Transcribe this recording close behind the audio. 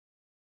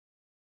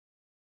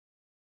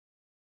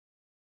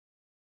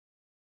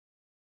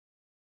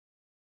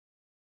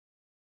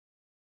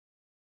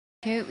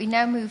We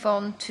now move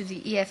on to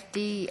the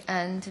EFD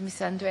and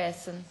Ms.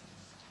 Andreasen.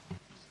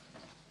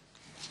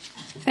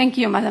 Thank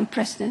you, Madam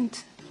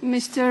President.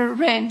 Mr.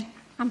 Rehn,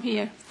 I'm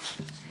here.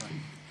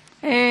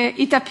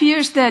 It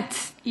appears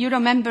that Euro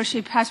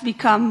membership has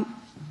become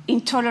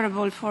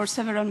intolerable for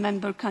several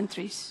member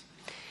countries.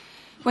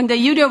 When the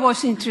Euro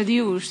was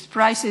introduced,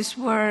 prices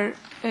were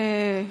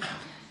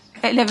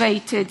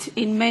elevated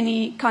in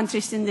many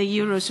countries in the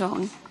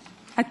Eurozone.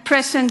 At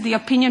present, the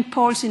opinion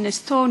polls in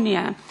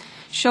Estonia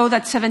show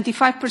that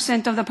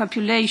 75% of the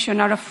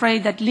population are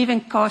afraid that living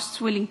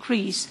costs will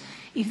increase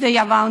if they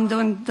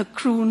abandon the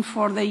kroon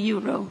for the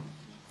euro,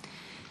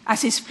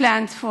 as is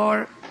planned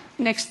for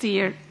next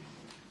year.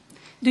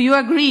 Do you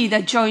agree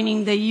that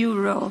joining the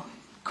euro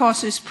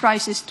causes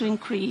prices to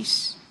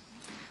increase?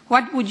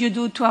 What would you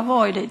do to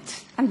avoid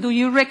it? And do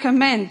you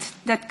recommend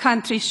that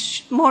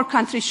more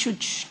countries should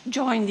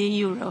join the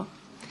euro?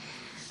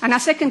 And a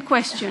second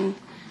question,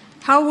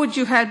 how would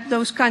you help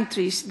those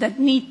countries that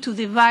need to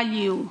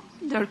devalue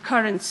their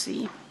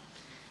currency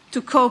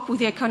to cope with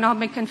the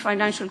economic and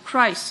financial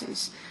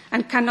crisis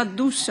and cannot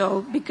do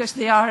so because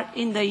they are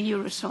in the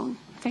eurozone?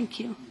 Thank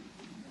you.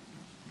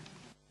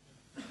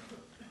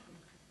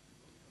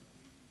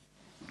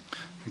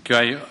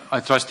 Okay, I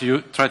try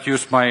to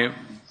use my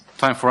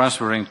time for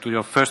answering to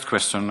your first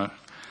question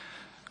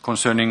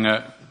concerning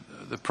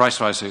the price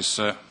rises.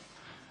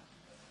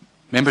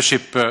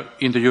 Membership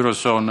in the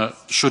eurozone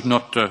should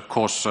not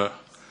cause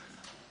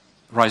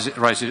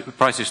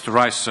prices to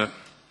rise.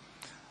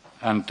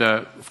 And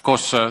of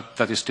course,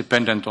 that is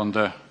dependent on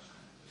the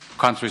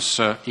country's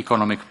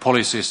economic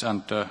policies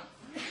and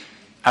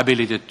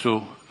ability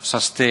to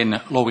sustain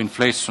low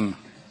inflation,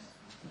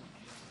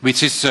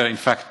 which is in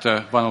fact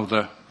one of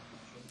the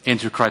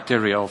entry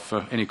criteria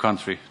of any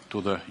country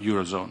to the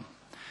Eurozone.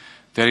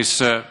 There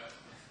is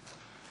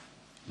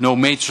no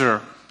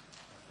major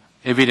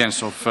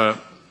evidence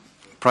of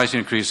price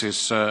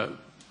increases,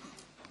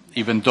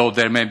 even though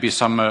there may be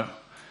some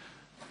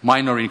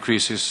minor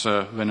increases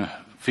when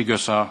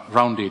figures are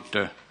rounded,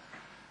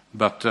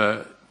 but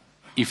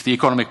if the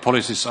economic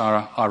policies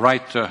are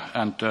right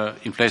and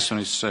inflation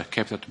is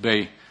kept at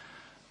bay,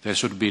 there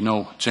should be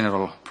no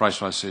general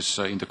price rises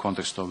in the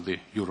context of the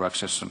euro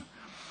accession.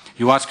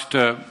 You asked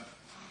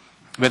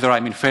whether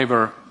I'm in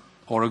favor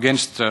or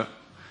against the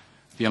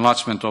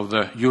enlargement of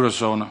the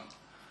eurozone.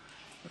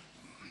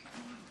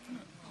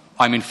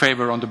 I'm in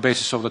favor on the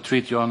basis of the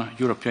Treaty on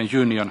European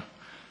Union.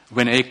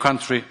 When a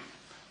country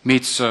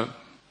meets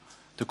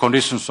the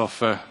conditions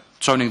of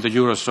joining the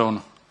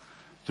eurozone,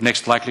 the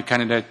next likely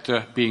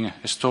candidate being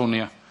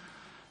Estonia,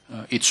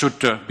 it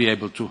should be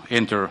able to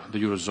enter the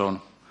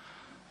eurozone.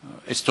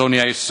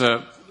 Estonia is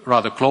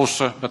rather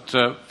closer, but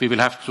we will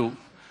have to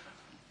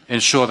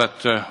ensure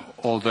that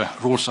all the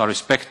rules are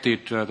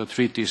respected, the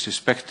treaty is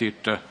respected,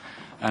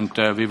 and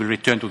we will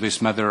return to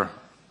this matter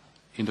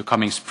in the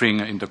coming spring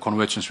in the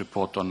convergence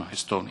report on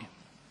Estonia.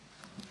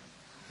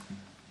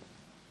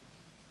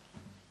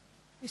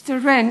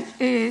 Mr.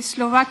 Rehn,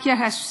 Slovakia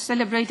has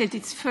celebrated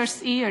its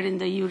first year in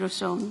the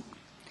Eurozone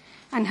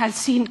and has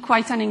seen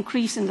quite an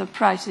increase in the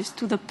prices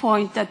to the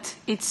point that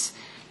its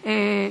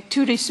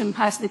tourism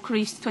has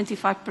decreased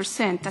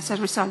 25% as a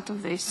result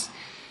of this.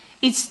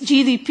 Its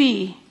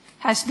GDP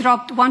has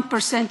dropped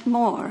 1%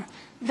 more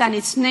than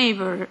its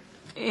neighbor,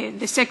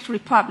 the Czech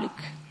Republic.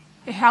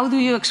 How do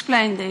you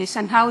explain this,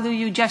 and how do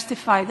you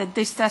justify that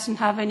this doesn't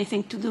have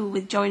anything to do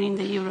with joining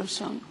the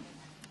Eurozone?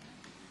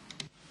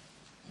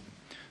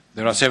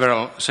 There are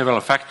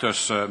several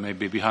factors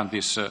maybe behind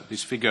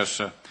these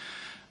figures,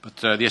 but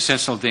the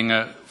essential thing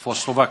for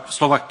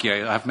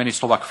Slovakia, I have many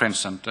Slovak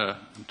friends, and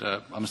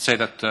I must say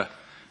that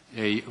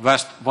a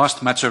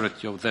vast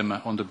majority of them,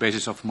 on the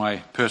basis of my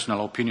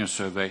personal opinion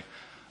survey,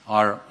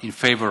 are in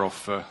favor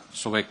of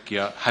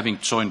Slovakia having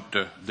joined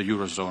the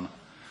Eurozone.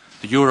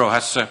 The Euro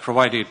has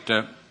provided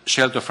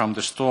shelter from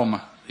the storm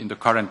in the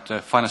current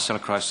financial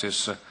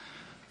crisis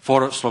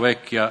for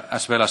Slovakia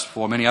as well as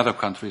for many other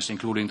countries,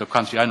 including the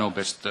country I know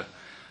best.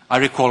 I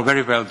recall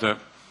very well the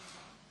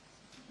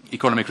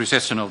economic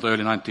recession of the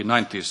early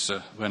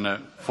 1990s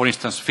when, for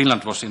instance,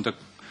 Finland was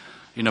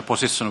in a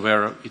position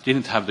where it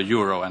didn't have the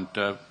euro, and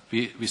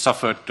we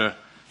suffered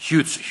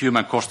huge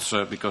human costs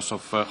because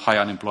of high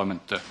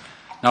unemployment.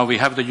 Now we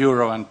have the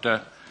euro,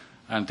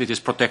 and it is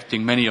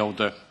protecting many of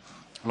the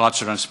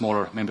larger and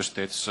smaller member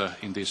states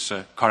in these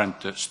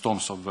current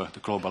storms of the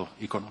global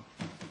economy.